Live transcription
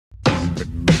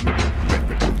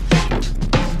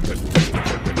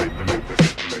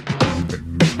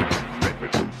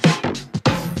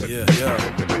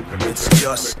It's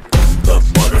just the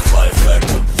butterfly effect.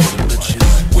 The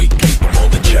bitches, we keep them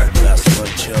all in check. That's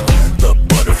right, yo. The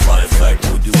butterfly effect.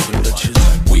 We do the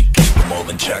bitches, we keep them all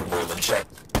in check.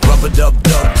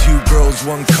 Rub-a-dub-dub, 2 girls,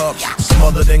 1 cup.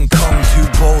 Smothered in cum,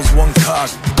 2 bowls, 1 cock.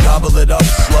 Gobble it up,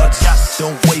 sluts,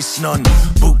 don't waste none.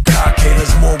 Boot cock,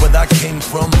 haters more where that came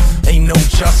from. Ain't no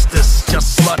justice,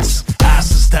 just sluts.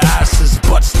 Asses to asses,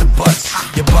 butts to butts.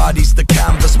 Your body's the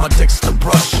canvas, my dick's the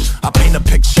brush. I paint a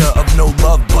picture of no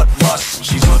love but lust.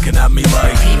 She's looking at me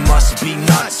like, he must be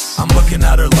nuts. I'm looking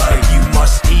at her like, you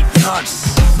must eat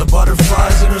nuts. The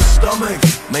butterflies in her stomach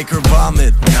make her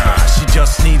vomit. Nah, she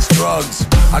just needs drugs.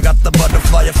 I got the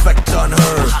butterfly effect on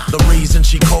her. The reason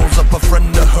she calls up a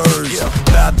friend of hers.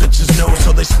 Bad bitches know,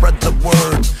 so they spread the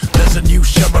word. There's a new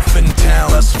sheriff in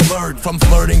town. Let's flirt. From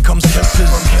flirting comes kisses.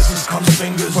 From kisses comes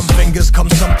fingers. From fingers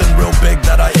comes something real big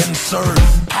that I insert.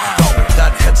 Pow,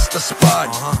 that hits the spot.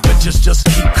 Bitches just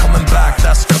keep coming back.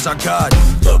 That's cause I got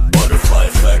the butterfly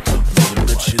effect. The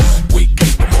bitches, we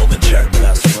keep them all in check.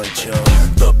 That's right, yo.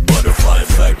 The butterfly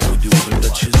effect. We do the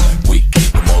bitches, we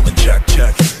keep them all in check.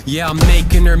 Check. Yeah, I'm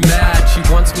making her mad, she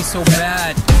wants me so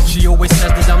bad. She always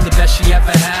says that I'm the best she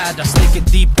ever had. I stick it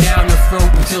deep down her throat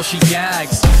until she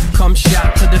gags. Come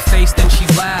shot to the face, then she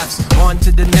laughs. On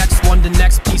to the next one, the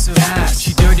next piece of ass.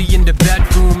 She dirty in the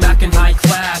bedroom, acting high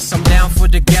class. I'm down for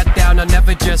the get down, I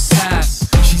never just sass.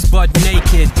 She's butt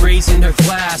naked, raising her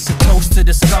glass. A toast to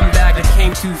the scumbag that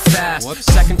came too fast.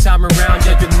 Second time around,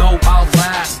 yeah, you know I'll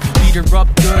last. Beat her up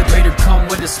good, made her come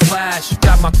with a splash.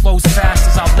 Got my clothes fast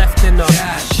as I left in the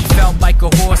cash. She felt like a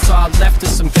horse, so I left her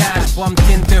some cash. Bumped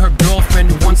into her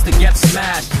girlfriend who wants to get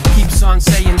smashed. Keeps on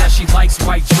saying that she likes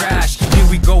white trash. Here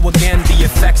we go again, the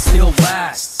effect still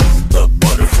lasts. The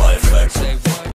butterfly